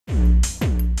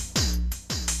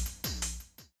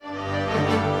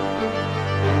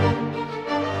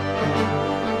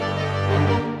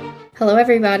Hello,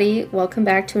 everybody. Welcome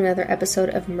back to another episode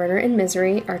of Murder and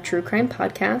Misery, our true crime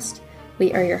podcast.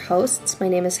 We are your hosts. My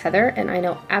name is Heather, and I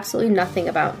know absolutely nothing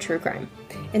about true crime.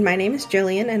 And my name is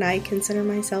Jillian, and I consider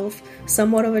myself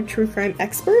somewhat of a true crime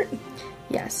expert.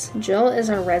 Yes, Jill is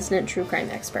our resident true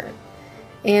crime expert.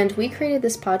 And we created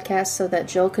this podcast so that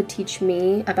Jill could teach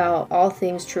me about all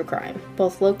things true crime,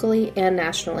 both locally and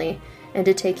nationally, and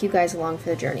to take you guys along for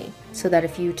the journey, so that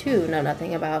if you too know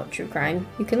nothing about true crime,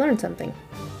 you can learn something.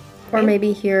 Or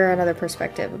maybe hear another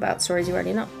perspective about stories you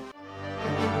already know.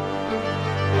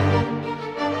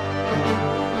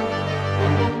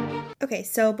 Okay,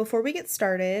 so before we get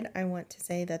started, I want to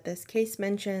say that this case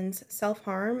mentions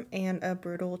self-harm and a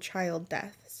brutal child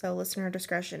death, so listener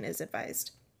discretion is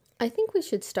advised. I think we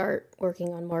should start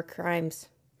working on more crimes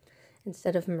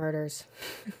instead of murders.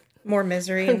 More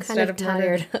misery instead of murder. I'm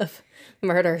kind of tired of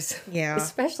murders. Yeah.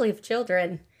 Especially of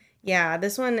children. Yeah,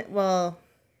 this one's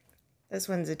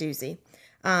a doozy.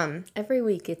 Every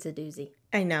week it's a doozy.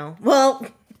 I know. Well,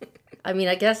 I mean,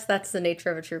 I guess that's the nature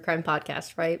of a true crime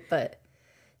podcast, right? But,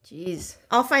 geez.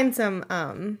 I'll find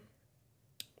some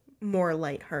more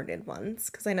lighthearted ones,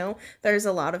 because I know there's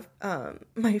a lot of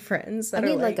my friends that I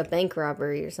mean, like a bank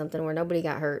robbery or something where nobody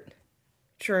got hurt.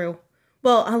 True.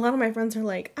 Well, a lot of my friends are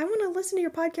like, I want to listen to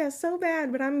your podcast so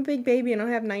bad, but I'm a big baby and I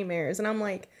have nightmares. And I'm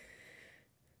like,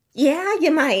 yeah,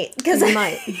 you might. You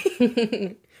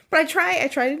might. But I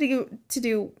try to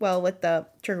do well with the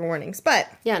trigger warnings. But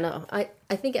yeah, no, I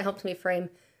think it helped me frame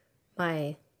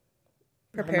my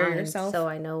mind yourself so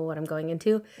I know what I'm going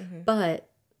into. Mm-hmm. But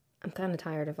I'm kind of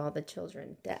tired of all the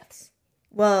children deaths.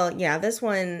 Well, yeah,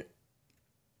 especially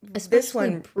this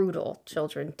one brutal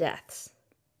children deaths.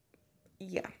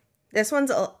 Yeah, this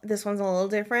one's a little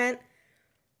different,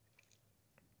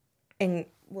 and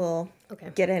we'll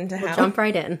get into We'll jump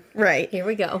right in. Right, here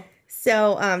we go.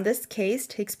 So, this case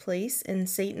takes place in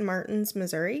St. Martin's,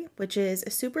 Missouri, which is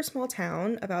a super small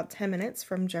town about 10 minutes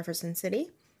from Jefferson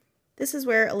City. This is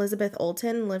where Elizabeth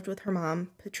Olten lived with her mom,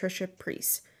 Patricia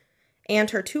Priest, and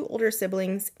her two older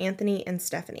siblings, Anthony and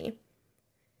Stephanie.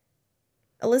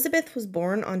 Elizabeth was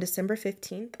born on December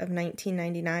 15th of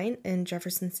 1999 in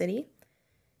Jefferson City.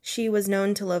 She was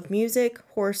known to love music,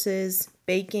 horses,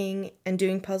 baking, and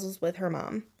doing puzzles with her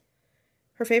mom.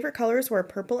 Her favorite colors were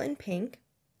purple and pink.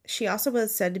 She also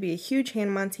was said to be a huge Hannah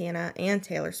Montana and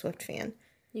Taylor Swift fan.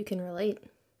 You can relate.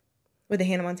 With the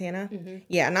Hannah Montana? Mm-hmm.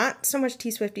 Yeah, not so much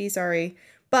T-Swiftie, sorry.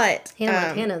 But Hannah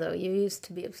Montana, though, you used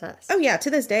to be obsessed. Oh, yeah, to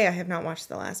this day, I have not watched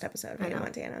the last episode of Hannah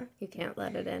Montana. You can't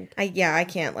let it end. I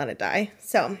can't let it die.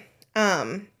 So,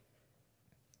 but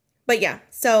yeah,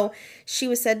 so she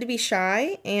was said to be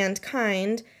shy and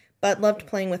kind, but loved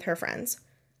playing with her friends.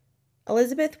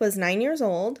 Elizabeth was 9 years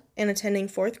old and attending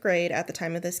 4th grade at the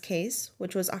time of this case,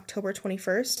 which was October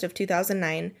 21st of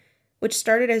 2009, which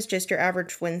started as just your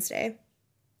average Wednesday.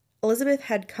 Elizabeth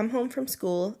had come home from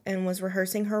school and was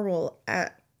rehearsing her role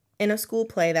in a school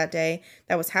play that day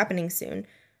that was happening soon.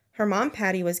 Her mom,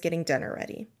 Patty, was getting dinner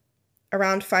ready.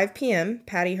 Around 5 p.m.,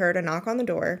 Patty heard a knock on the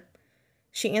door.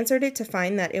 She answered it to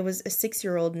find that it was a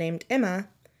 6-year-old named Emma.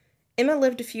 Emma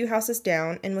lived a few houses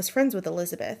down and was friends with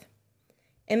Elizabeth.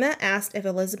 Emma asked if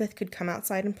Elizabeth could come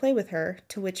outside and play with her,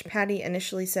 to which Patty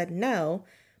initially said no,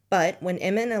 but when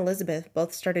Emma and Elizabeth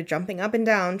both started jumping up and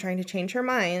down trying to change her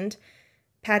mind,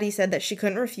 Patty said that she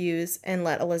couldn't refuse and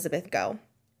let Elizabeth go.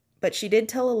 But she did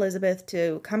tell Elizabeth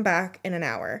to come back in an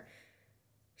hour.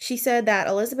 She said that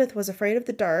Elizabeth was afraid of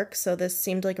the dark, so this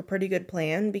seemed like a pretty good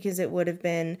plan because it would have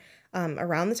been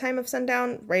around the time of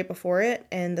sundown, right before it,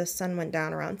 and the sun went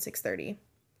down around 6:30.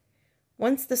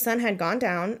 Once the sun had gone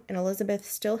down and Elizabeth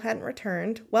still hadn't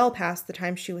returned, well past the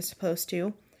time she was supposed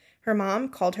to, her mom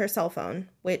called her cell phone,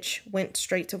 which went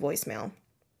straight to voicemail.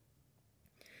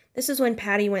 This is when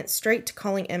Patty went straight to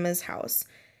calling Emma's house.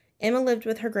 Emma lived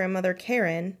with her grandmother,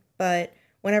 Karen, but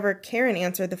whenever Karen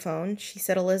answered the phone, she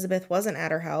said Elizabeth wasn't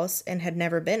at her house and had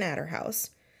never been at her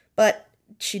house. But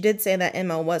she did say that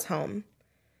Emma was home.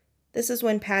 This is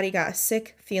when Patty got a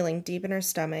sick feeling deep in her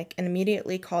stomach and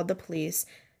immediately called the police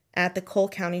at the Cole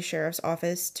County Sheriff's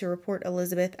Office to report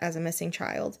Elizabeth as a missing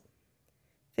child.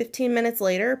 15 minutes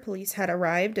later, police had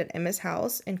arrived at Emma's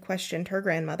house and questioned her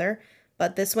grandmother,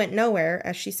 but this went nowhere.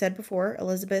 As she said before,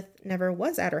 Elizabeth never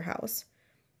was at her house.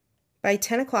 By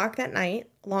 10 o'clock that night,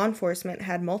 law enforcement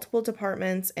had multiple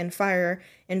departments and fire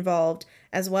involved,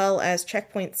 as well as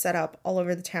checkpoints set up all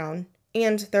over the town,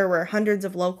 and there were hundreds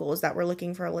of locals that were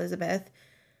looking for Elizabeth.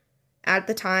 At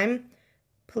the time,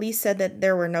 police said that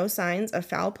there were no signs of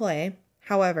foul play.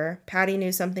 However, Patty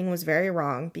knew something was very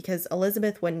wrong because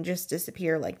Elizabeth wouldn't just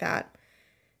disappear like that.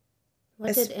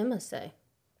 What did Emma say?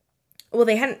 Well,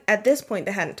 at this point,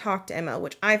 they hadn't talked to Emma,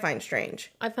 which I find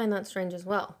strange. I find that strange as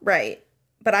well. Right.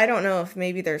 But I don't know if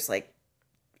maybe there's, like,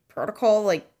 protocol,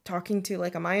 like, talking to,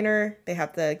 like, a minor. They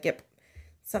have to get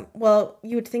well,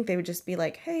 you would think they would just be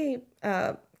like, hey,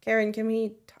 Karen, can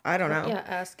we, I don't know. Yeah,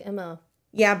 ask Emma.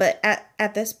 Yeah, but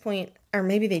at this point, or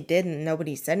maybe they did and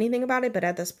nobody said anything about it, but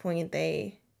at this point,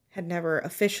 they had never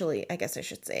officially, I guess I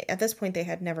should say, at this point, they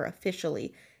had never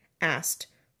officially asked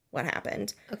what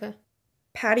happened. Okay.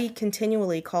 Patty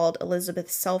continually called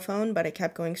Elizabeth's cell phone, but it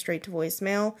kept going straight to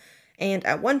voicemail. And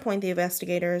at one point, the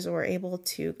investigators were able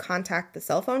to contact the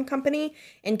cell phone company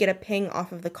and get a ping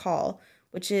off of the call,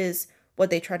 which is what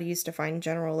they try to use to find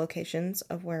general locations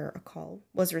of where a call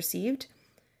was received.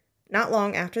 Not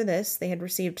long after this, they had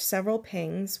received several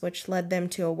pings, which led them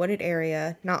to a wooded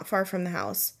area not far from the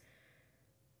house.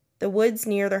 The woods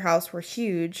near their house were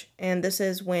huge, and this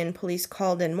is when police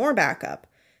called in more backup.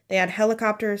 They had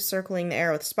helicopters circling the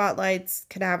air with spotlights,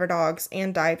 cadaver dogs,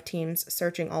 and dive teams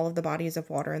searching all of the bodies of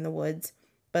water in the woods,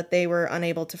 but they were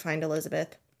unable to find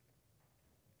Elizabeth.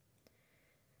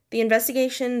 The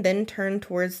investigation then turned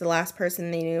towards the last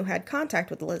person they knew had contact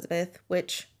with Elizabeth,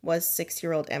 which was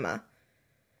 6-year-old Emma.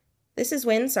 This is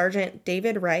when Sergeant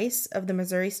David Rice of the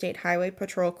Missouri State Highway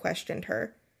Patrol questioned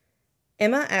her.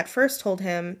 Emma at first told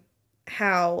him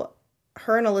how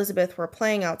her and Elizabeth were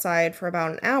playing outside for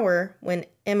about an hour when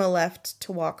Emma left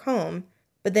to walk home,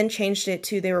 but then changed it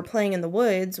to they were playing in the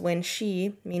woods when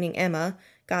she, meaning Emma,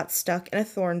 got stuck in a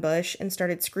thorn bush and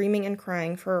started screaming and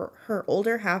crying for her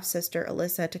older half-sister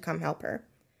Alyssa to come help her.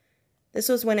 This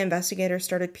was when investigators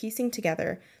started piecing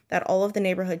together that all of the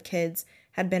neighborhood kids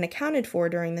had been accounted for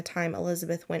during the time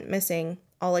Elizabeth went missing,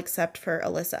 all except for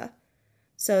Alyssa.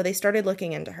 So they started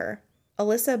looking into her.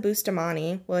 Alyssa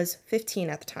Bustamante was 15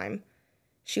 at the time.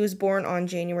 She was born on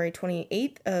January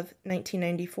 28th of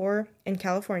 1994 in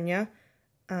California.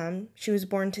 She was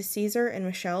born to Caesar and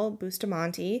Michelle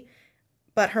Bustamante,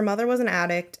 but her mother was an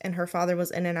addict and her father was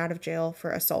in and out of jail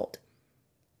for assault.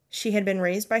 She had been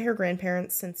raised by her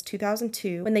grandparents since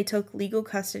 2002 when they took legal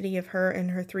custody of her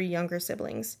and her 3 younger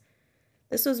siblings.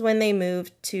 This was when they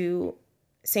moved to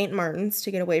St. Martin's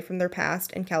to get away from their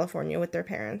past in California with their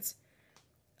parents.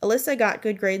 Alyssa got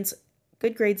good grades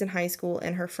in high school,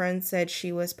 and her friends said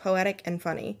she was poetic and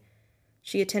funny.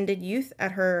 She attended youth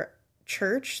at her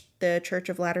church, the Church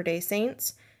of Latter-day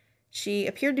Saints. She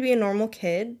appeared to be a normal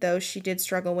kid, though she did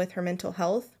struggle with her mental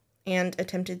health and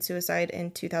attempted suicide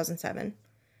in 2007.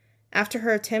 After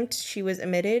her attempt, she was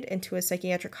admitted into a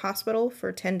psychiatric hospital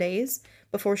for 10 days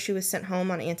before she was sent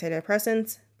home on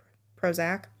antidepressants,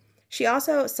 Prozac. She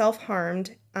also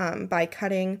self-harmed by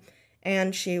cutting,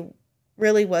 and she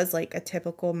really was like a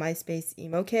typical MySpace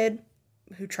emo kid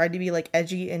who tried to be like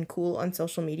edgy and cool on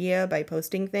social media by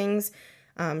posting things.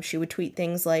 She would tweet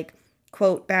things like,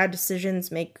 quote, "bad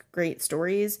decisions make great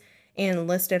stories," and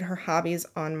listed her hobbies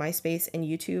on MySpace and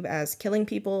YouTube as killing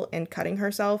people and cutting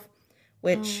herself,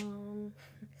 which,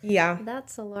 yeah.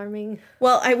 That's alarming.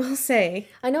 Well, I will say,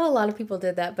 I know a lot of people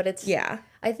did that, but it's, yeah.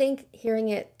 I think hearing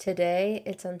it today,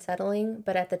 it's unsettling,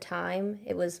 but at the time,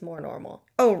 it was more normal.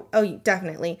 Oh,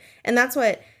 definitely. And it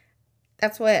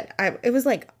was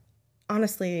like,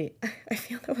 honestly, I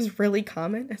feel that was really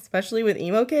common, especially with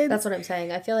emo kids. That's what I'm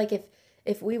saying. I feel like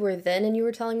if we were then and you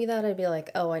were telling me that, I'd be like,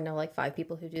 oh, I know like 5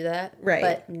 people who do that. Right.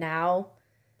 But now,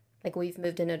 like, we've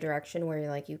moved in a direction where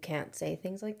like you can't say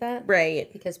things like that.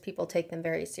 Right. Because people take them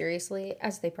very seriously,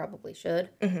 as they probably should.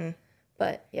 Mm-hmm.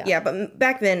 But, yeah. Yeah, but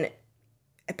back then,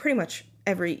 pretty much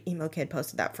every emo kid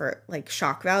posted that for, like,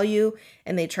 shock value.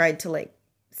 And they tried to, like,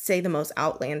 say the most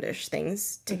outlandish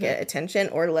things to get attention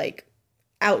or, like,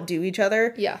 outdo each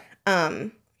other. Yeah.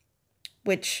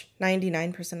 Which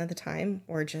 99% of the time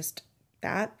were just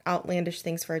that, outlandish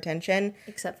things for attention.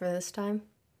 Except for this time.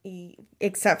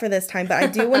 But I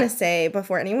do want to say,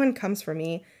 before anyone comes for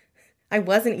me, I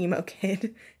was an emo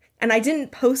kid, and I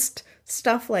didn't post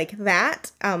stuff like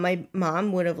that. My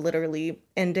mom would have literally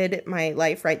ended my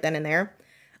life right then and there,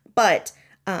 but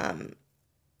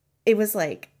it was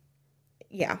like,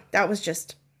 yeah, that was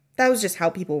just how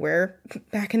people were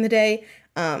back in the day,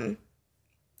 and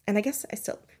I guess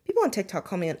people on TikTok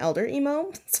call me an elder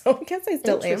emo, so I guess I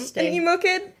still am an emo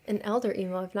kid. An elder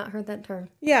emo, I've not heard that term.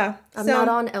 Yeah. I'm not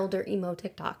on elder emo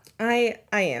TikTok. I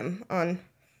am on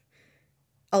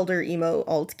elder emo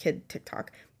alt kid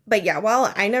TikTok. But yeah,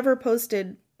 while I never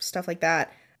posted stuff like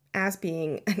that, as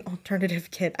being an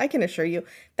alternative kid, I can assure you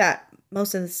that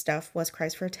most of the stuff was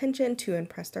cries for attention to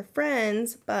impress their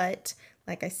friends. But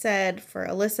like I said, for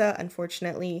Alyssa,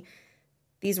 unfortunately,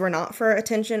 these were not for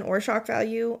attention or shock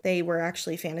value. They were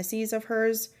actually fantasies of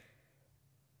hers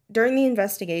During the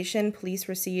investigation, police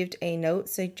received a note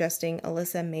suggesting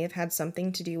Alyssa may have had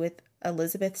something to do with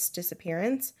Elizabeth's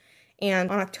disappearance,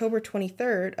 and on October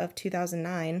 23rd of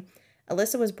 2009,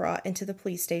 Alyssa was brought into the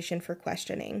police station for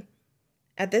questioning.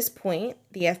 At this point,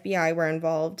 the FBI were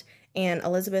involved, and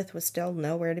Elizabeth was still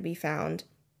nowhere to be found.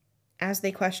 As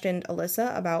they questioned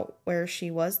Alyssa about where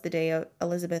she was the day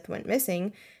Elizabeth went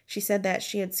missing, she said that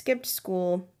she had skipped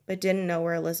school but didn't know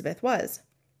where Elizabeth was.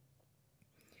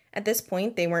 At this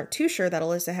point, they weren't too sure that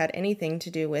Alyssa had anything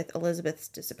to do with Elizabeth's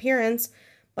disappearance,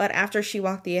 but after she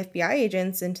walked the FBI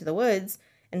agents into the woods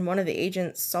and one of the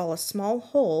agents saw a small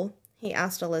hole, he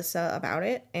asked Alyssa about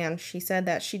it, and she said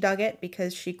that she dug it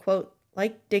because she, quote,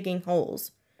 liked digging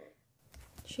holes.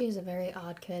 She is a very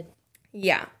odd kid.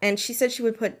 Yeah, and she said she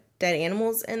would put dead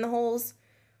animals in the holes,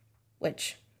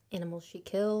 which... Animals she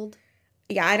killed.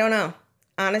 Yeah, I don't know.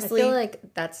 Honestly. I feel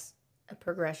like that's a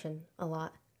progression a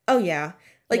lot. Oh, yeah.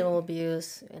 Like, animal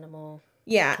abuse, animal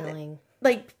killing.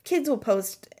 Like, kids will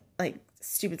post, like,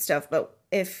 stupid stuff, but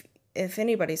if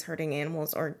anybody's hurting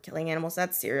animals or killing animals,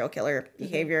 that's serial killer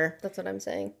behavior. That's what I'm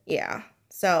saying. Yeah.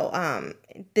 So,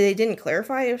 they didn't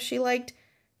clarify if she liked,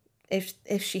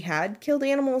 if she had killed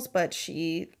animals, but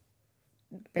she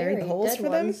buried the holes for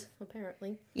them.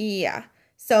 Apparently. Yeah.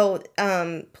 So,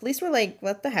 police were like,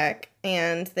 what the heck?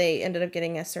 And they ended up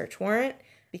getting a search warrant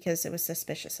because it was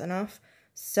suspicious enough.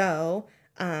 So,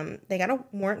 they got a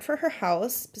warrant for her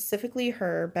house, specifically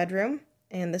her bedroom.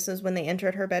 And this is when they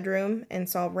entered her bedroom and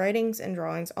saw writings and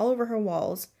drawings all over her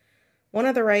walls. One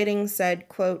of the writings said,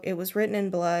 quote, "It was written in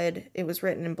blood. It was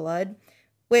written in blood,"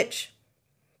 which,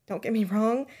 don't get me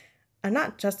wrong, I'm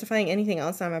not justifying anything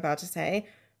else I'm about to say,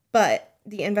 but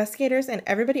the investigators and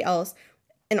everybody else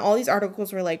in all these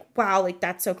articles were like, wow, like,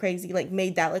 that's so crazy, like,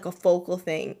 made that, like, a focal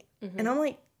thing. Mm-hmm. And I'm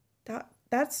like,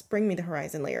 that's Bring Me the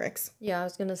Horizon lyrics. Yeah, I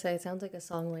was gonna say, it sounds like a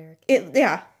song lyric.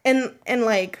 Yeah, and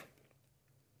like,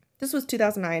 this was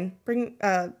 2009.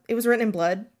 It was written in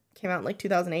blood, came out in, like,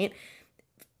 2008.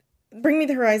 Bring Me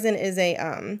the Horizon is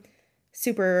a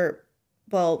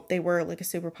they were, like, a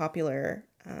super popular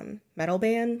metal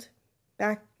band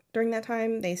back during that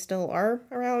time. They still are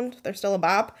around. They're still a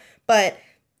bop. But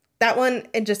that one,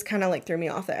 it just kind of, like, threw me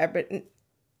off. That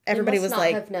everybody was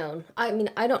like... have known. I mean,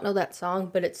 I don't know that song,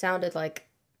 but it sounded like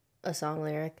a song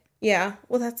lyric. Yeah.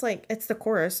 Well, that's, like, it's the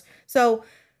chorus. So,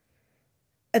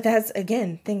 that's,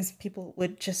 again, things people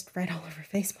would just write all over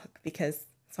Facebook because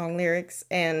song lyrics,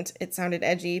 and it sounded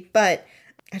edgy. But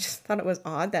I just thought it was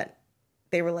odd that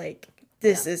they were like,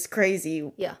 this is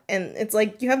crazy. Yeah. And it's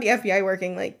like, you have the FBI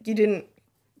working, like, you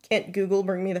can't Google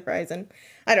Bring Me the Horizon.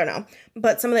 I don't know.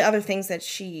 But some of the other things that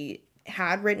she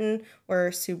had written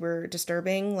were super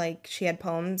disturbing. Like, she had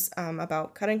poems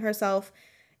about cutting herself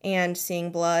and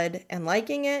seeing blood and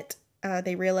liking it.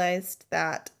 They realized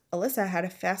that Alyssa had a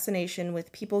fascination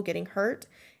with people getting hurt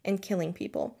and killing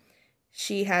people.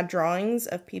 She had drawings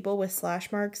of people with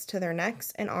slash marks to their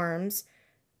necks and arms.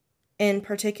 In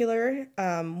particular,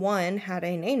 one had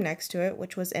a name next to it,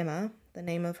 which was Emma, the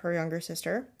name of her younger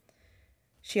sister.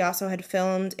 She also had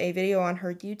filmed a video on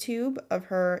her YouTube of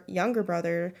her younger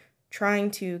brother trying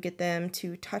to get them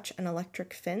to touch an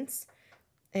electric fence.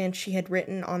 And she had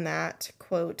written on that,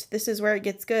 quote, "This is where it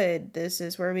gets good. This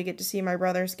is where we get to see my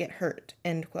brothers get hurt,"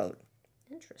 end quote.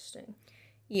 Interesting.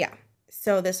 Yeah.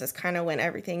 So this is kind of when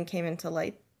everything came into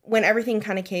light. When everything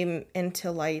kind of came into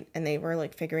light and they were,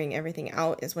 like, figuring everything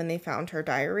out is when they found her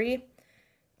diary.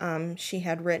 She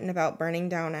had written about burning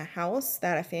down a house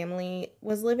that a family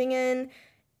was living in.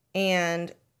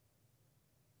 And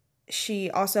she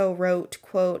also wrote,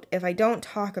 quote, "If I don't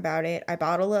talk about it, I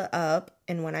bottle it up,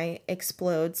 and when I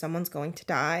explode, someone's going to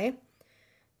die."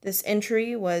 This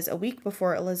entry was a week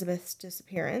before Elizabeth's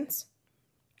disappearance.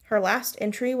 Her last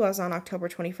entry was on October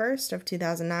 21st of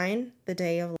 2009, the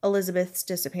day of Elizabeth's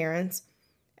disappearance.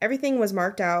 Everything was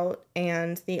marked out,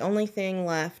 and the only thing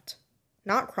left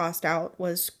not crossed out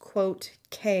was, quote,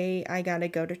 "K, I gotta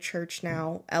go to church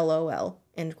now, LOL,"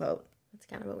 end quote. That's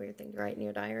kind of a weird thing to write in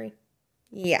your diary.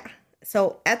 Yeah.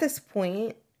 So at this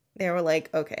point, they were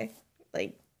like, okay,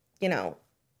 like, you know,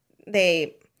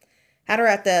 they had her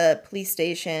at the police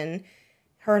station.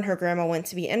 Her and her grandma went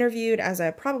to be interviewed as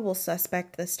a probable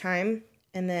suspect this time.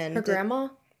 And then... Her grandma?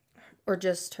 Or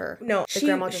just her? No, the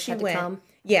grandma just had to come?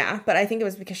 Yeah, but I think it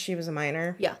was because she was a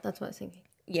minor. Yeah, that's what I was thinking.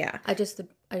 Yeah. I just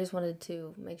wanted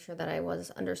to make sure that I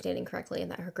was understanding correctly and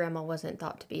that her grandma wasn't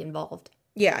thought to be involved.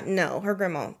 Yeah, no, her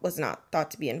grandma was not thought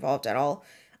to be involved at all.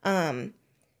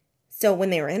 So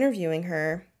when they were interviewing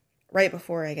her, right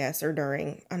before, I guess, or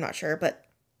during, I'm not sure, but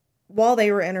while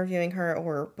they were interviewing her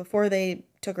or before they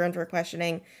took her in for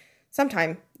questioning,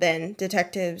 sometime then,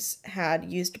 detectives had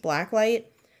used blacklight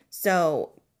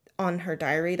So on her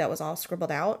diary, that was all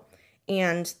scribbled out.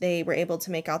 And they were able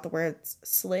to make out the words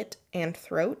slit and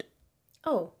throat.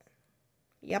 Oh.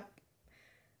 Yep.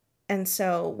 And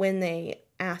so when they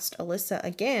asked Alyssa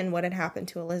again what had happened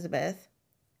to Elizabeth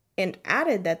and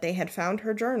added that they had found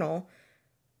her journal,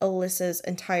 Alyssa's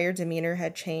entire demeanor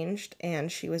had changed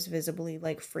and she was visibly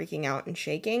like freaking out and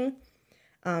shaking.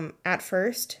 At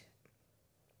first,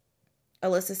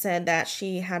 Alyssa said that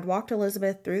she had walked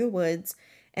Elizabeth through the woods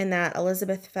and that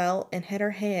Elizabeth fell and hit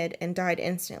her head and died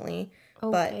instantly.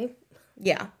 Okay.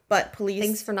 But police...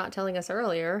 Thanks for not telling us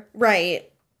earlier. Right.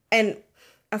 And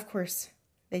of course,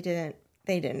 they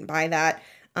didn't buy that.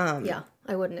 Yeah,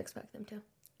 I wouldn't expect them to.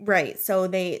 Right. So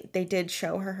they did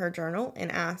show her journal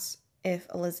and asked if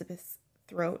Elizabeth's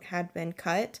throat had been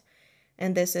cut.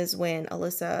 And this is when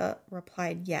Alyssa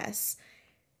replied yes.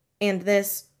 And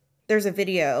there's a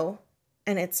video,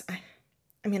 and it's,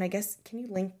 I mean, I guess, can you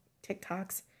link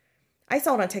TikToks? I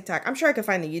saw it on TikTok. I'm sure I could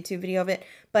find the YouTube video of it,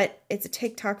 but it's a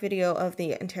TikTok video of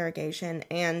the interrogation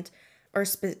and or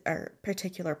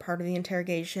particular part of the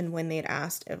interrogation when they'd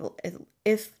asked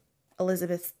if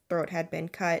Elizabeth's throat had been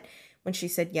cut. When she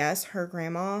said yes, her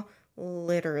grandma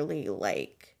literally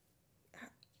like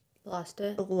lost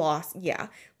it. Yeah,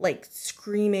 like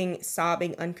screaming,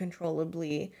 sobbing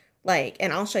uncontrollably. Like,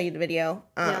 and I'll show you the video.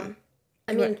 Yeah.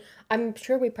 I mean, I'm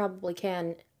sure we probably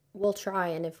can. We'll try,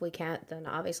 and if we can't, then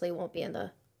obviously it won't be in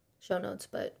the show notes,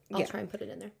 but I'll try and put it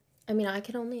in there. I mean, I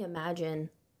can only imagine,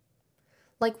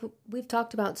 like we've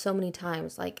talked about so many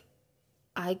times, like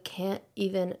I can't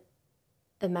even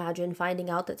imagine finding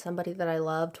out that somebody that I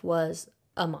loved was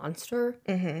a monster.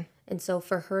 Mm-hmm. And so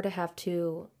for her to have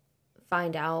to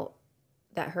find out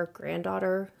that her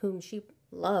granddaughter, whom she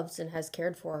loves and has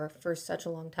cared for such a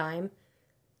long time,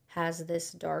 has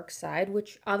this dark side,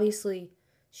 which obviously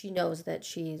she knows that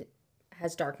she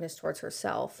has darkness towards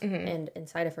herself and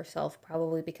inside of herself,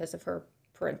 probably because of her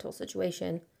parental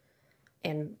situation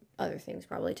and other things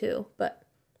probably too. But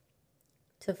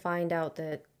to find out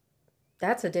that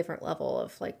that's a different level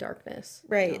of like darkness.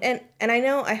 Right. You know? And I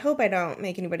know, I hope I don't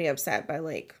make anybody upset by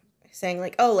like saying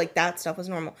like, oh, like that stuff was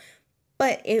normal.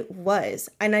 But it was.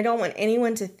 And I don't want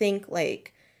anyone to think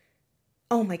like,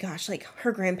 oh my gosh, like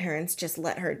her grandparents just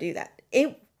let her do that.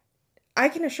 I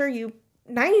can assure you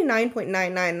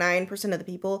 99.999% of the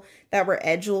people that were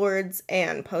edgelords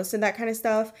and posted that kind of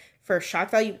stuff for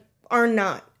shock value are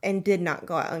not and did not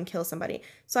go out and kill somebody.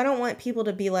 So I don't want people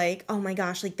to be like, oh my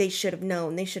gosh, like they should have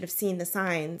known, they should have seen the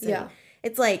signs. And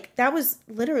it's like, that was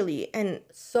literally, and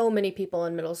so many people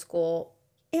in middle school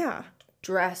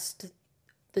dressed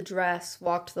the dress,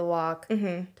 walked the walk,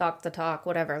 talked the talk,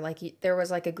 whatever. Like there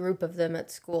was like a group of them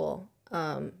at school.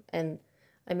 And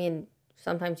I mean,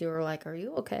 sometimes you were like, are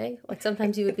you okay? Like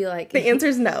sometimes you would be like, the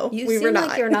answer's no. You we seem were not.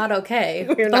 like you're not okay.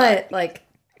 We're but not. Like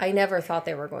I never thought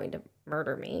they were going to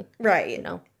murder me. Right. You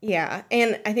know? Yeah.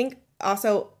 And I think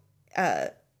also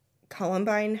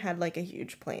Columbine had like a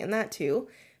huge play in that too,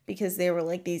 because they were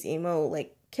like these emo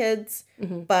like kids,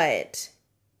 but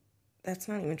that's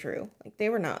not even true. Like they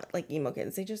were not like emo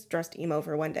kids. They just dressed emo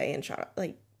for one day and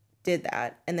did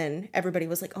that. And then everybody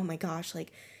was like, oh my gosh,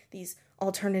 like these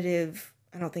alternative,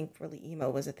 I don't think really emo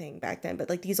was a thing back then, but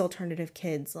like these alternative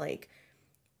kids like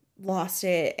lost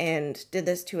it and did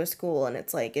this to a school. And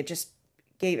it's like, it just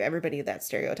gave everybody that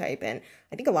stereotype. And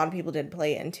I think a lot of people did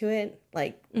play into it,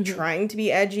 like trying to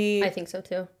be edgy. I think so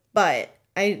too. But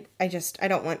I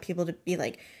don't want people to be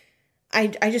like, I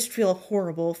just feel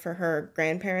horrible for her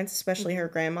grandparents, especially her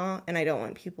grandma. And I don't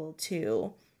want people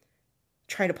to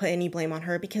try to put any blame on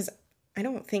her because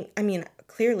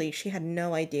clearly she had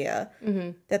no idea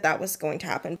that was going to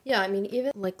happen. Yeah, I mean,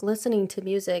 even like listening to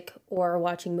music or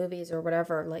watching movies or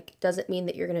whatever, like doesn't mean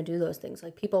that you're going to do those things.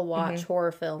 Like people watch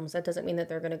horror films. That doesn't mean that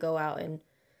they're going to go out and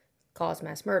cause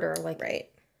mass murder.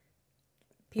 Like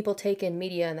people take in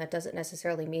media and that doesn't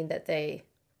necessarily mean that they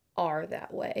are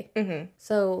that way.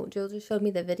 So Jill just showed me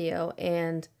the video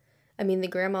and I mean, the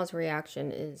grandma's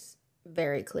reaction is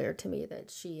very clear to me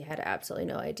that she had absolutely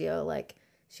no idea. Like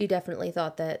she definitely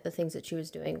thought that the things that she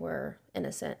was doing were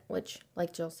innocent, which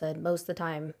like Jill said, most of the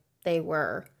time they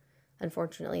were.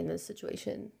 Unfortunately in this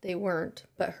situation, they weren't,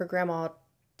 but her grandma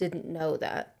didn't know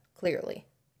that clearly.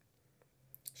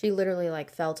 She literally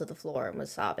like fell to the floor and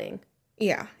was sobbing.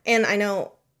 Yeah. And I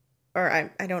know, or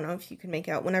I don't know if you can make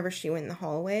out whenever she went in the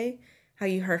hallway, how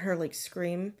you heard her like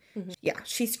scream. Yeah,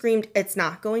 she screamed, it's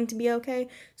not going to be okay.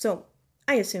 So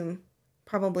I assume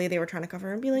probably they were trying to cover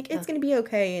her and be like, it's going to be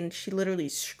okay. And she literally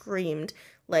screamed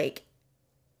like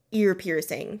ear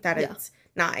piercing that it's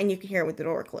not. And you could hear it with the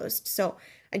door closed. So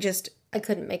I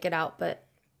couldn't make it out, but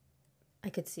I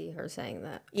could see her saying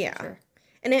that. Yeah. Sure.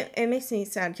 And it makes me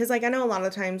sad because, like, I know a lot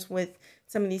of times with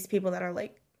some of these people that are,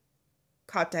 like,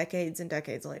 caught decades and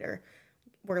decades later,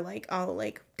 we're like, oh,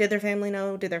 like, did their family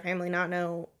know? Did their family not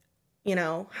know? You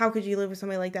know, how could you live with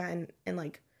somebody like that and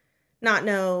like, not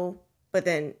know, but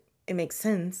then it makes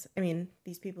sense. I mean,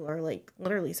 these people are, like,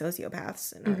 literally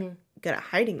sociopaths and are good at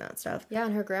hiding that stuff. Yeah,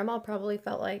 and her grandma probably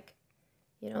felt like,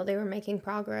 they were making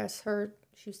progress.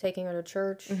 She was taking her to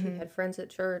church. She had friends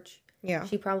at church. Yeah.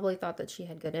 She probably thought that she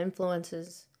had good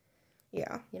influences.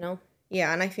 Yeah.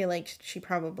 Yeah, and I feel like she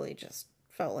probably just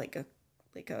felt like a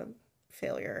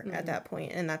failure at that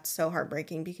point, and that's so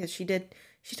heartbreaking because she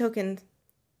took in.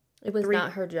 It was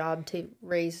not her job to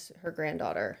raise her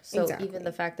granddaughter. So Exactly. Even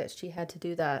the fact that she had to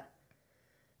do that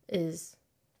is,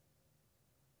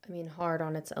 hard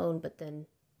on its own, but then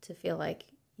to feel like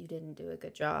you didn't do a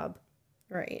good job.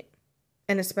 Right.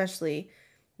 And especially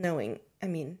knowing,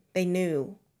 they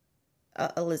knew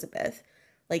Elizabeth.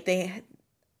 Like,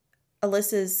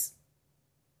 Alyssa's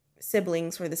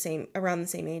siblings were around the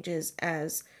same ages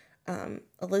as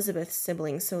Elizabeth's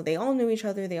siblings, so they all knew each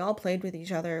other, they all played with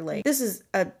each other. Like, this is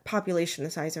a population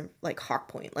the size of, like, Hawk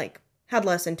Point, like, had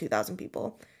less than 2,000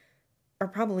 people, or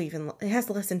probably even, it has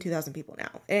less than 2,000 people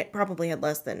now. It probably had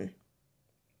less than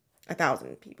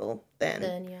 1,000 people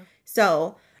then. Yeah.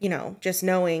 So, just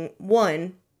knowing,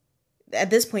 one, at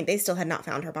this point, they still had not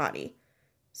found her body,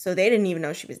 so they didn't even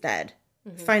know she was dead.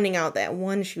 Finding out that,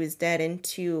 one, she was dead, and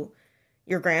two,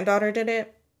 your granddaughter did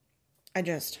it,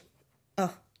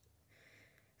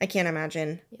 I can't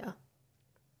imagine. Yeah.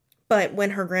 But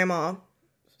when her grandma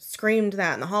screamed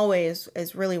that in the hallway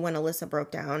is really when Alyssa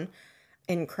broke down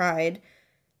and cried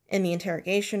in the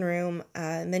interrogation room.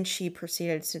 And then she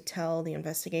proceeded to tell the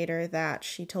investigator that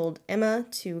she told Emma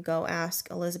to go ask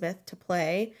Elizabeth to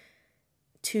play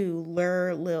to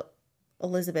lure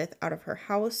Elizabeth out of her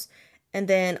house. And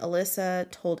then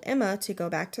Alyssa told Emma to go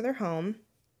back to their home.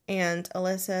 And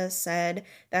Alyssa said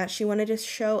that she wanted to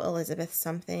show Elizabeth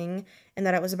something and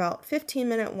that it was about a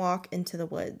 15-minute walk into the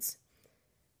woods.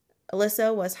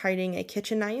 Alyssa was hiding a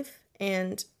kitchen knife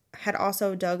and had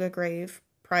also dug a grave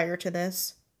prior to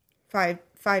this, five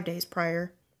days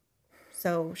prior.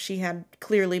 So she had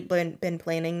clearly been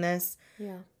planning this.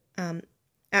 Yeah.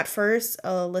 At first,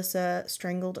 Alyssa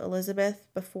strangled Elizabeth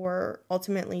before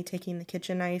ultimately taking the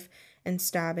kitchen knife and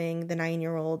stabbing the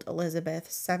 9-year-old Elizabeth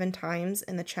 7 times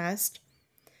in the chest.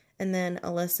 And then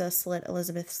Alyssa slit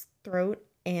Elizabeth's throat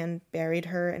and buried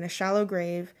her in a shallow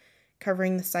grave,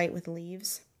 covering the site with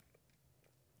leaves.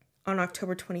 On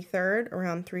October 23rd,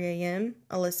 around 3 a.m.,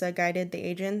 Alyssa guided the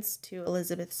agents to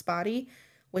Elizabeth's body,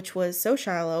 which was so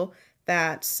shallow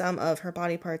that some of her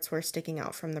body parts were sticking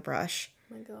out from the brush.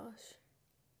 Oh my gosh.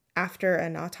 After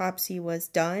an autopsy was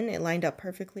done, it lined up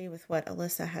perfectly with what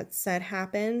Alyssa had said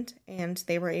happened, and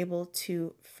they were able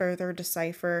to further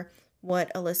decipher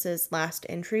what Alyssa's last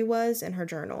entry was in her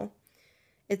journal.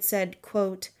 It said,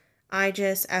 quote, "I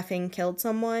just effing killed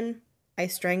someone. I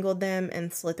strangled them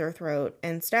and slit their throat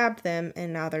and stabbed them,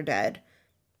 and now they're dead.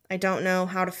 I don't know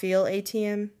how to feel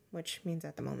ATM," which means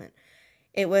at the moment.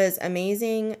 "It was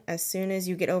amazing. As soon as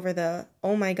you get over the,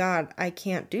 oh my god, I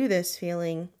can't do this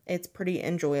feeling, it's pretty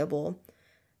enjoyable.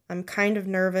 I'm kind of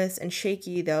nervous and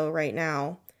shaky though right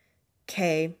now.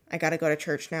 Okay, I gotta go to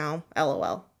church now.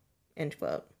 LOL." End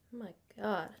quote. Oh my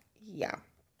god. Yeah.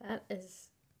 That is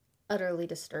utterly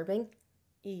disturbing.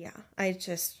 Yeah.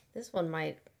 This one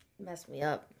might mess me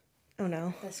up. Oh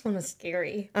no. This one was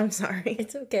scary. I'm sorry.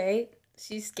 It's okay.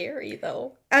 She's scary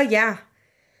though. Oh yeah.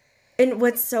 And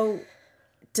what's so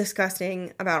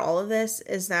disgusting about all of this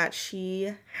is that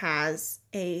she has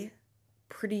a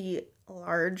pretty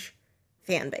large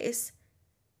fan base.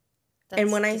 That's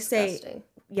and when disgusting.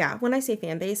 when I say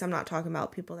fan base, I'm not talking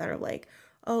about people that are like,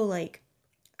 oh, like,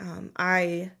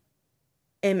 I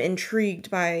am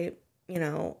intrigued by,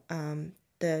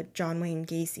 the John Wayne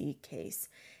Gacy case.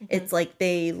 It's like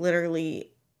they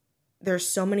literally, there's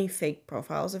so many fake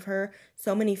profiles of her,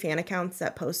 so many fan accounts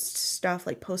that post stuff,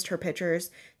 like post her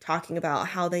pictures, talking about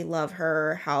how they love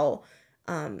her, how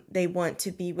they want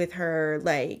to be with her,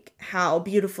 like how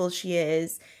beautiful she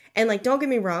is. And like, don't get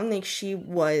me wrong, like she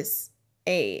was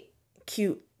a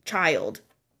cute child,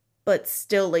 but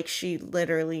still, like, she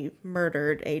literally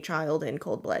murdered a child in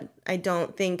cold blood. I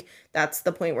don't think that's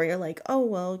the point where you're like, oh,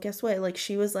 well, guess what? Like,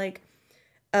 she was like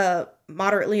a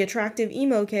moderately attractive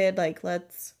emo kid. Like,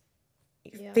 let's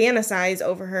fantasize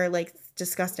over her. Like, it's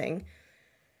disgusting.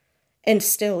 And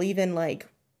still, even like,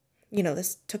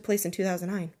 this took place in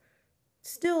 2009.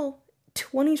 Still,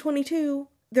 2022,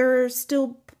 there are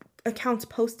still accounts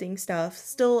posting stuff,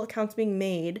 still accounts being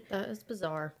made. That is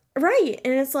bizarre. Right.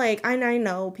 And it's like, I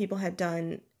know people had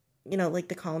done you know, like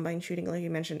the Columbine shooting, like you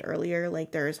mentioned earlier,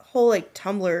 like there's whole like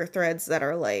Tumblr threads that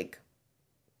are like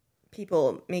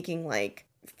people making like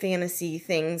fantasy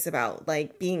things about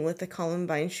like being with the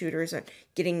Columbine shooters and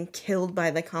getting killed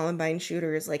by the Columbine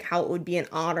shooters, like how it would be an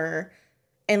honor,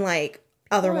 and like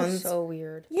other ones. So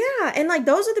weird. Yeah, and like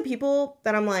those are the people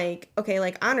that I'm like, okay,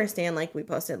 like I understand like we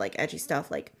posted like edgy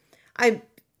stuff. Like I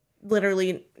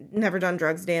literally never done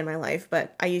drugs a day in my life,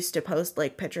 but I used to post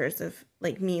like pictures of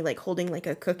like me like holding like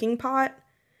a cooking pot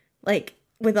like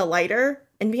with a lighter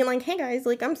and being like, hey guys,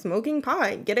 like I'm smoking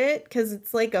pot, get it? Because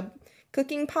it's like a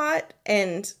cooking pot.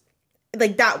 And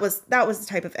like that was the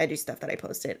type of edgy stuff that I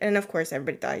posted. And of course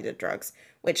everybody thought I did drugs,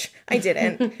 which I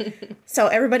didn't. So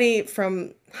everybody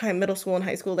from middle school and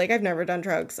high school, like I've never done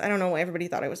drugs. I don't know why everybody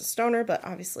thought I was a stoner, but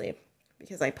obviously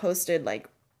because I posted like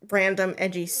random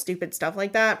edgy stupid stuff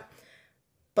like that.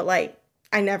 But like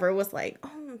I never was like,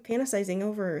 oh, I'm fantasizing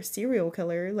over a serial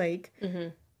killer. Like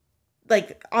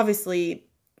like obviously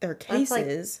there are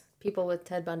cases. Like people with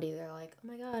Ted Bundy, they're like, oh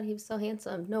my god, he was so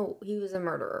handsome. No, he was a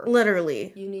murderer.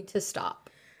 Literally. You need to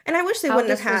stop. And I wish they wouldn't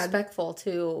have had... How disrespectful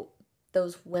to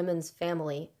those women's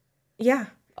family. Yeah.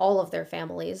 All of their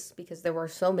families, because there were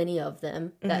so many of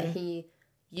them, that he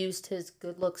used his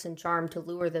good looks and charm to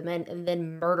lure them in and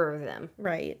then murder them.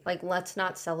 Right. Like, let's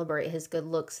not celebrate his good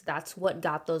looks. That's what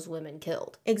got those women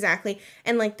killed. Exactly.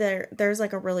 And like there's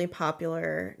like a really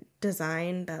popular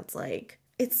design that's like,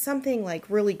 it's something like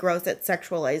really gross that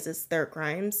sexualizes their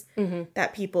crimes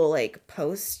that people like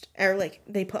post or like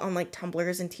they put on like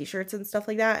Tumblrs and t-shirts and stuff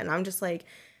like that. And I'm just like,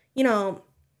 you know,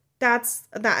 that's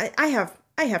that I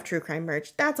have true crime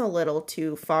merch. That's a little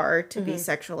too far to be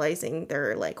sexualizing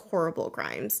their like horrible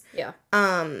crimes. Yeah.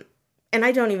 And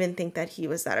I don't even think that he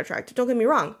was that attractive. Don't get me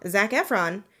wrong. Zac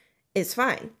Efron is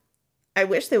fine. I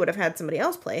wish they would have had somebody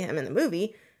else play him in the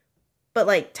movie. But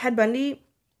like Ted Bundy,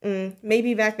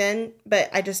 maybe back then, but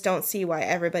I just don't see why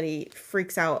everybody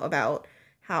freaks out about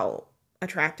how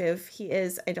attractive he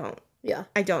is. I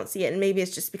don't see it. And maybe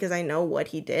it's just because I know what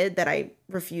he did that I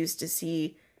refuse to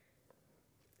see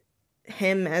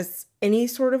him as any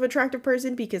sort of attractive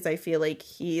person because I feel like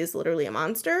he is literally a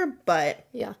monster. But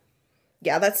yeah,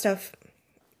 that stuff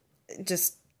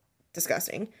just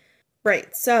disgusting.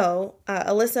 Right. So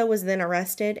Alyssa was then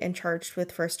arrested and charged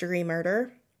with first-degree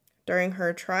murder. During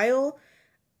her trial,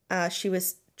 she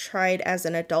was tried as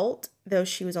an adult, though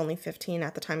she was only 15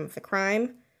 at the time of the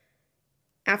crime.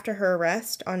 After her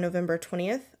arrest on November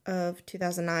 20th of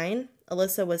 2009,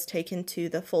 Alyssa was taken to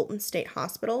the Fulton State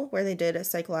Hospital where they did a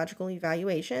psychological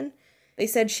evaluation. They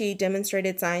said she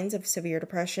demonstrated signs of severe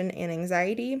depression and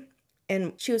anxiety,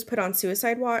 and she was put on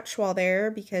suicide watch while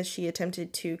there because she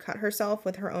attempted to cut herself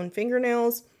with her own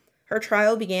fingernails. Her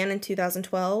trial began in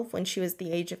 2012 when she was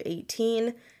the age of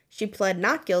 18. She pled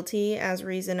not guilty as a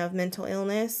reason of mental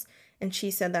illness, and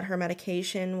she said that her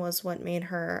medication was what made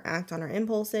her act on her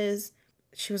impulses.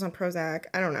 She was on Prozac.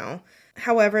 I don't know.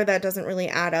 However, that doesn't really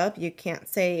add up. You can't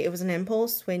say it was an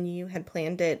impulse when you had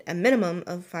planned it a minimum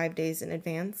of 5 days in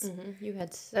advance. You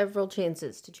had several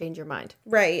chances to change your mind.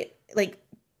 Right. Like,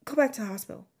 go back to the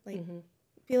hospital. Like,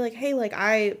 be like, hey, like,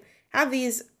 I have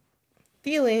these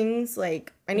feelings.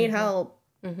 Like, I need help.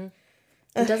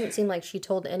 It doesn't seem like she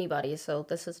told anybody, so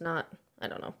this is not, I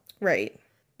don't know. Right.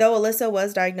 Though Alyssa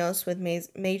was diagnosed with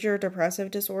major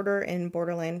depressive disorder and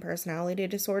borderline personality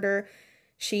disorder,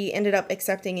 she ended up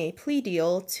accepting a plea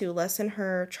deal to lessen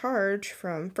her charge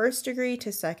from first-degree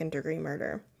to second-degree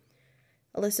murder.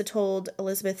 Alyssa told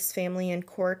Elizabeth's family in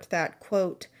court that,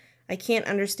 quote, I can't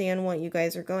understand what you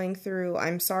guys are going through.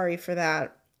 I'm sorry for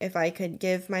that. If I could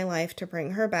give my life to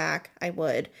bring her back, I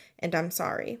would, and I'm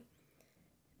sorry.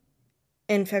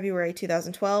 In February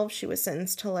 2012, she was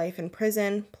sentenced to life in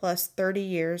prison, plus 30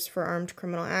 years for armed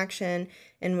criminal action,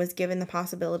 and was given the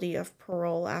possibility of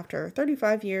parole after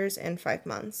 35 years and 5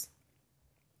 months.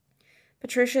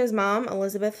 Patricia's mom,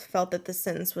 Elizabeth, felt that the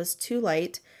sentence was too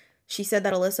light. She said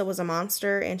that Alyssa was a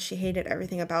monster and she hated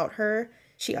everything about her.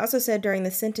 She also said during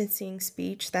the sentencing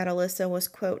speech that Alyssa was,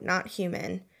 quote, not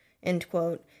human, end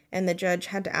quote, and the judge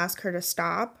had to ask her to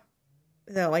stop,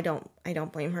 though I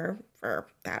don't blame her for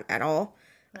that at all.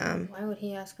 Why would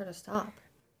he ask her to stop?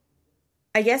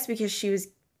 I guess because she was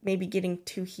maybe getting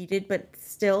too heated, but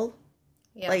still,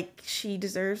 Yeah. Like, she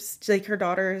deserves, like, her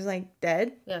daughter is, like,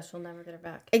 dead. Yeah, she'll never get her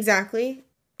back. Exactly.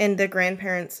 And the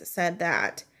grandparents said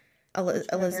that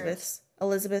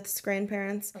Elizabeth's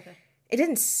grandparents. Okay. It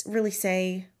didn't really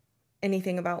say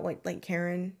anything about what, like,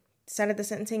 Karen said at the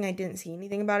sentencing. I didn't see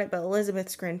anything about it, but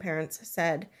Elizabeth's grandparents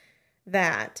said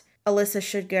that Alyssa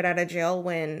should get out of jail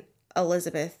when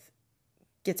Elizabeth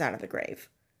gets out of the grave.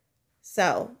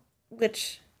 So,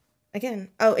 which again,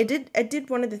 oh, it did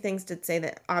one of the things did say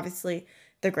that obviously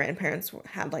the grandparents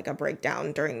had like a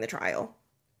breakdown during the trial,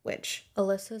 which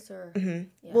Alyssa's or yeah.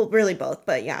 well, really both,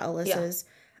 but yeah, Yeah. Alyssa's.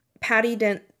 Patty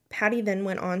then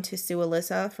went on to sue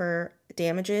Alyssa for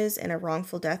damages in a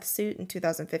wrongful death suit in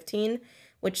 2015,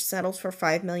 which settles for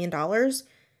 $5 million.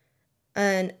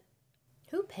 And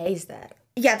Who pays that?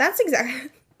 yeah,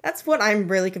 that's what I'm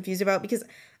really confused about, because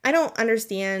I don't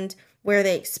understand where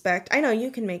they expect. I know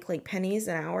you can make like pennies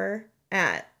an hour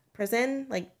at prison,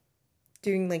 like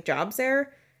doing like jobs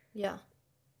there. Yeah.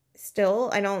 Still,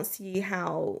 I don't see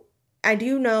how. I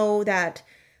do know that,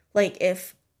 like,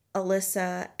 if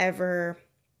Alyssa ever,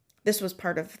 this was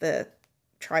part of the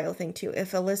trial thing too,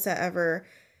 if Alyssa ever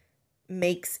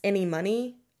makes any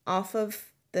money off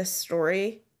of this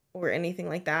story or anything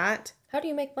like that, How do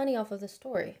you make money off of the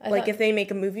story? like if they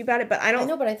make a movie about it, but I I know,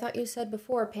 don't. but I thought you said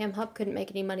before Pam Hupp couldn't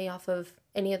make any money off of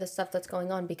any of the stuff that's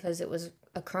going on because it was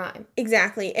a crime.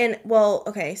 Exactly. And, well,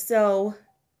 okay, so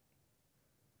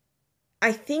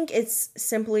I think it's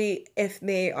simply if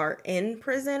they are in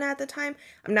prison at the time.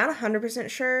 I'm not 100%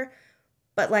 sure,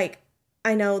 but, like,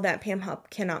 I know that Pam Hupp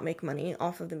cannot make money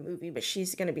off of the movie, but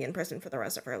she's going to be in prison for the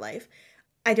rest of her life.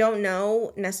 I don't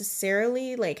know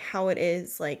necessarily, like, how it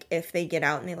is, like, if they get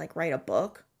out and they, like, write a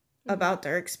book about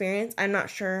their experience. I'm not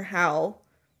sure how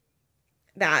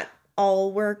that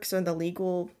all works or the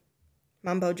legal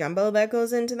mumbo jumbo that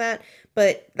goes into that,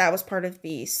 but that was part of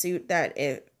the suit, that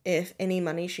if any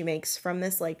money she makes from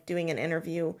this, like doing an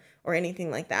interview or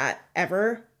anything like that,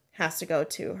 ever has to go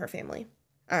to her family,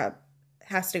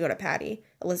 has to go to Patty,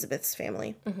 Elizabeth's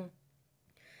family.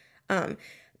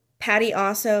 Patty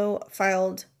also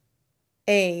filed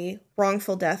a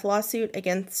wrongful death lawsuit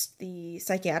against the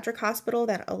psychiatric hospital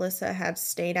that Alyssa had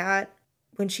stayed at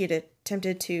when she had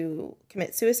attempted to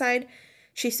commit suicide.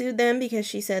 She sued them because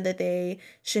she said that they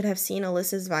should have seen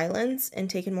Alyssa's violence and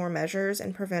taken more measures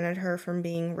and prevented her from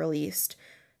being released.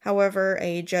 However,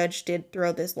 a judge did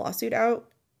throw this lawsuit out,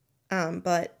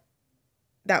 but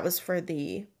that was for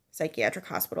the psychiatric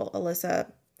hospital.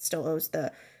 Alyssa still owes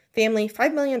the family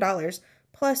 $5 million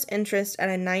plus interest at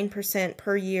a 9%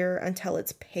 per year until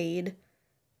it's paid.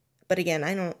 But again,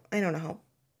 I don't know how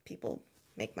people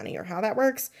make money or how that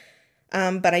works.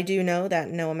 But I do know that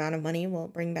no amount of money will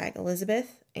bring back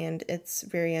Elizabeth, and it's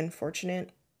very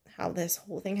unfortunate how this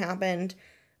whole thing happened.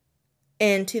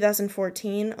 In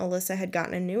 2014, Alyssa had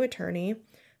gotten a new attorney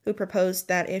who proposed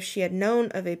that if she had known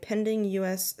of a pending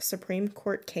U.S. Supreme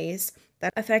Court case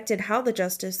that affected how the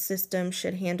justice system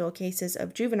should handle cases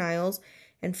of juveniles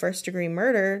and first-degree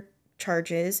murder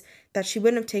charges, that she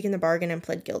wouldn't have taken the bargain and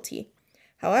pled guilty.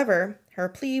 However, her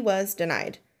plea was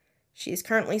denied. She's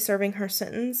currently serving her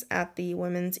sentence at the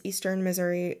Women's Eastern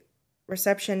Missouri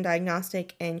Reception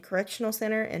Diagnostic and Correctional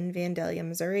Center in Vandalia,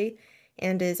 Missouri,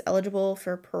 and is eligible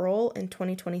for parole in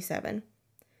 2027.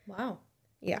 Wow.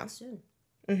 Yeah. That's soon.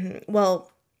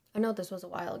 Well, I know this was a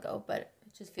while ago, but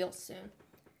it just feels soon.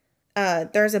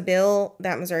 there's a bill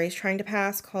that Missouri is trying to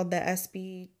pass called the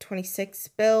SB 26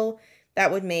 bill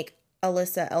that would make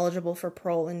Alyssa eligible for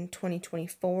parole in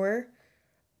 2024.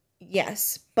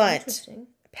 Yes, but Interesting.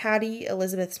 Patty,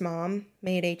 Elizabeth's mom,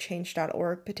 made a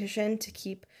change.org petition to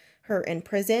keep her in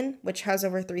prison, which has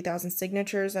over 3,000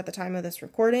 signatures at the time of this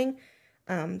recording.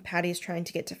 Patty's trying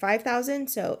to get to 5,000,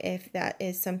 so if that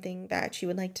is something that she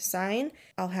would like to sign,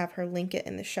 I'll have her link it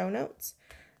in the show notes.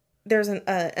 There's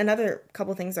another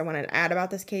couple things I wanted to add about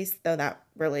this case, though that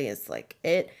really is like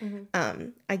it.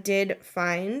 I did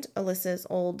find Alyssa's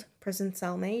old prison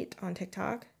cellmate on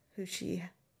TikTok, who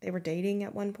they were dating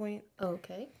at one point.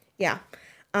 Okay. Yeah.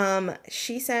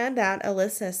 She said that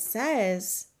Alyssa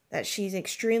says that she's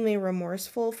extremely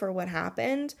remorseful for what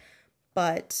happened,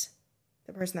 but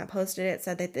the person that posted it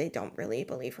said that they don't really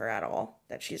believe her at all,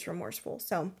 that she's remorseful.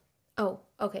 So. Oh,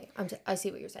 okay. I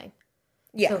see what you're saying.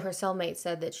 Yeah. So her cellmate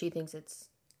said that she thinks it's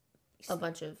a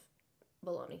bunch of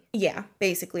baloney. Yeah,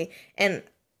 basically. And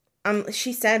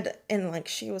she said, and like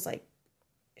she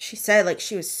said like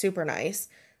she was super nice,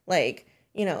 like,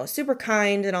 you know, super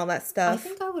kind and all that stuff. I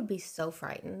think I would be so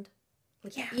frightened.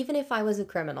 Like, Yeah. even if I was a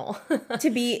criminal. to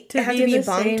be To have be to in be the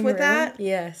bunked same with room? that.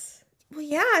 Yes. Well,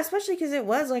 yeah, especially because it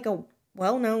was like a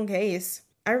well-known case.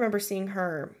 I remember seeing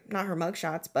her, not her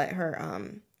mugshots, but her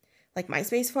like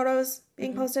MySpace photos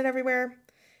being posted everywhere.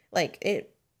 Like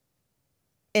it,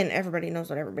 and everybody knows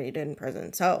what everybody did in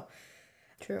prison. So,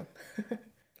 True.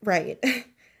 right.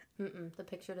 The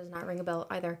picture does not ring a bell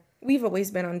either. We've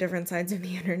always been on different sides of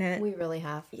the internet. We really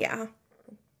have. Yeah.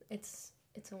 It's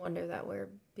a wonder that we're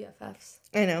BFFs.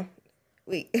 I know.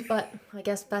 But I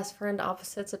guess best friend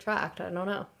opposites attract. I don't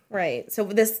know. Right. So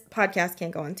this podcast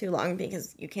can't go on too long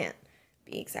because you can't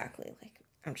be exactly like.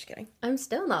 I'm just kidding. I'm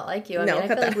still not like you. I No, mean, I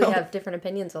cut feel like that we out. have different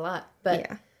opinions a lot. But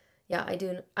Yeah. yeah, I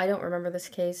do. I don't remember this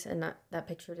case, and that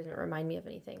picture didn't remind me of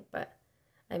anything. But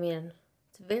I mean,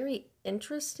 it's a very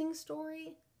interesting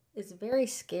story. It's very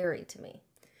scary to me.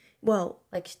 Well,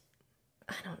 Like,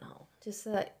 I don't know. Just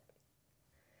that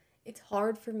it's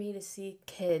hard for me to see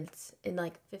kids, and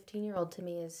like 15-year-old to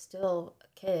me is still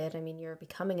a kid. I mean, you're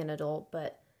becoming an adult,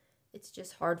 but it's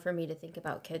just hard for me to think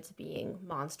about kids being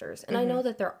monsters. And I know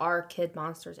that there are kid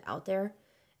monsters out there.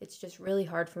 It's just really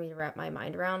hard for me to wrap my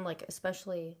mind around, like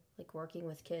especially like working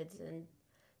with kids and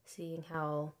seeing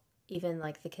how even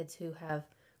like the kids who have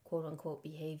quote unquote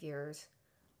behaviors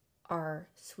are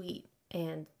sweet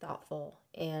and thoughtful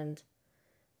and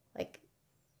like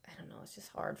I don't know, it's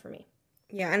just hard for me.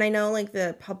 yeah, and I know like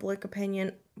the public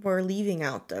opinion, we're leaving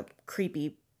out the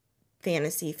creepy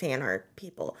fantasy fan art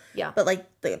people. Yeah. But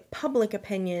like the public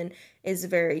opinion is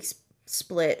very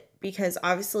split because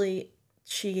obviously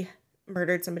she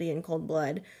murdered somebody in cold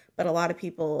blood, but a lot of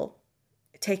people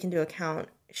take into account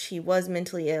she was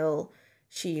mentally ill,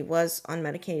 she was on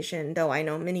medication, though I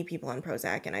know many people on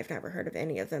Prozac and I've never heard of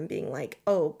any of them being like,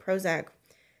 "Oh, Prozac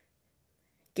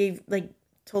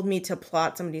told me to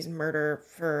plot somebody's murder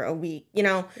for a week," you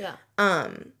know? Yeah.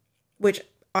 Which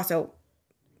also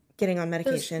getting on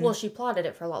medication. Well, she plotted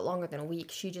it for a lot longer than a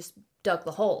week. She just dug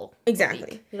the hole.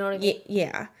 Exactly. You know what I mean?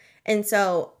 Yeah. And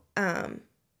so,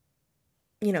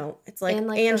 you know, it's like, and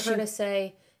like and for her to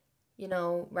say, you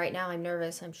know, right now I'm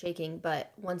nervous, I'm shaking,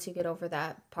 but once you get over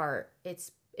that part,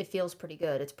 it feels pretty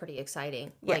good. It's pretty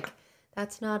exciting. Yeah. Like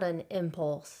that's not an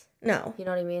impulse. No. You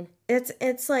know what I mean?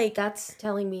 It's like that's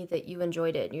telling me that you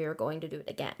enjoyed it and you're going to do it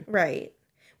again. Right.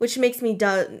 Which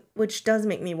does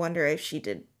make me wonder if she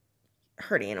did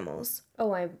hurt animals.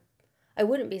 Oh, I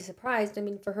wouldn't be surprised. I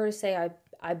mean, for her to say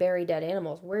I bury dead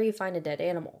animals, where are you finding dead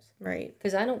animals? Right.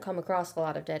 Because I don't come across a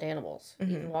lot of dead animals,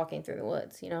 even walking through the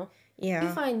woods, you know? Yeah. You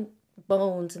find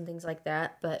bones and things like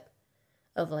that, but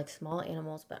of like small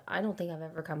animals, but I don't think I've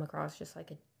ever come across just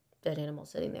like a dead animal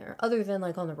sitting there, other than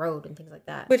like on the road and things like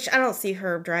that. Which I don't see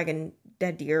her dragging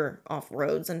dead deer off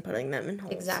roads and putting them in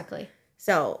holes. Exactly.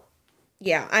 So,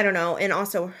 yeah, I don't know. And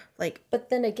also, like... But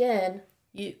then again,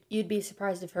 you'd be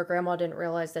surprised if her grandma didn't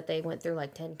realize that they went through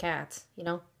like 10 cats, you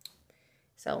know?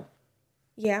 So...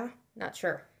 Yeah. Not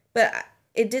sure. But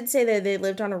it did say that they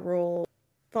lived on a rural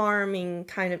farming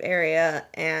kind of area,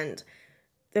 and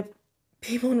the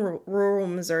people in rural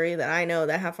Missouri that I know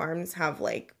that have farms have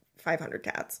like 500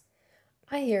 cats.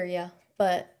 I hear ya,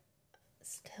 but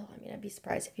still, I mean, I'd be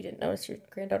surprised if you didn't notice your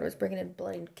granddaughter was bringing in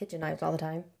bloody kitchen knives all the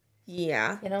time.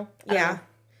 Yeah. You know? Yeah.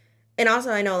 And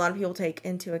also, I know a lot of people take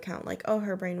into account, like, oh,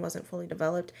 her brain wasn't fully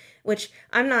developed, which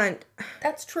I'm not...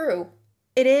 That's true.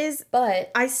 It is,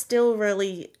 but I still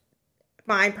really...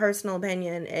 My personal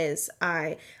opinion is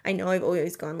I know I've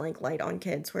always gone, like, light on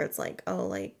kids, where it's like, oh,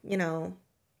 like, you know,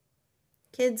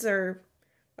 kids are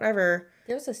whatever.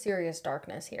 There's a serious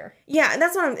darkness here. Yeah,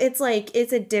 that's what it's like,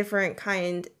 it's a different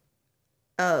kind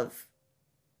of...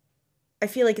 I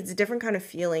feel like it's a different kind of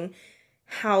feeling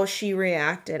how she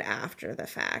reacted after the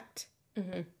fact.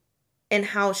 Mm-hmm. And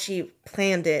how she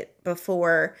planned it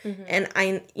before. Mm-hmm. And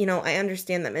I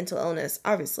understand that mental illness,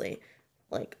 obviously,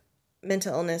 like,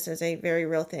 mental illness is a very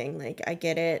real thing. Like, I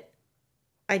get it.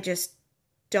 I just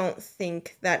don't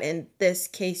think that in this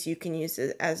case you can use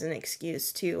it as an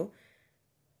excuse to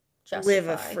live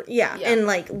a free, and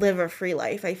like live a free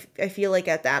life. I feel like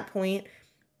at that point,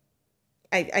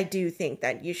 I do think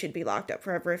that you should be locked up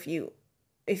forever if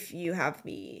you have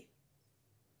the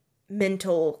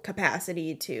mental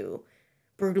capacity to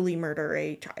brutally murder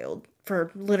a child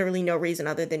for literally no reason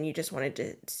other than you just wanted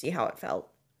to see how it felt.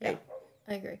 Yeah,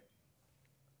 I agree.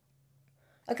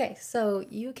 Okay, so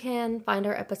you can find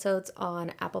our episodes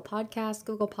on Apple Podcasts,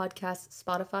 Google Podcasts,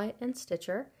 Spotify, and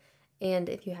Stitcher. And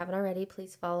if you haven't already,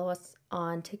 please follow us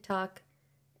on TikTok,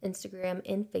 Instagram,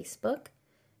 and Facebook.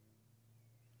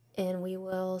 And we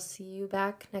will see you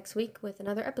back next week with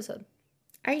another episode.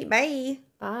 All right, bye.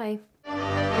 Bye.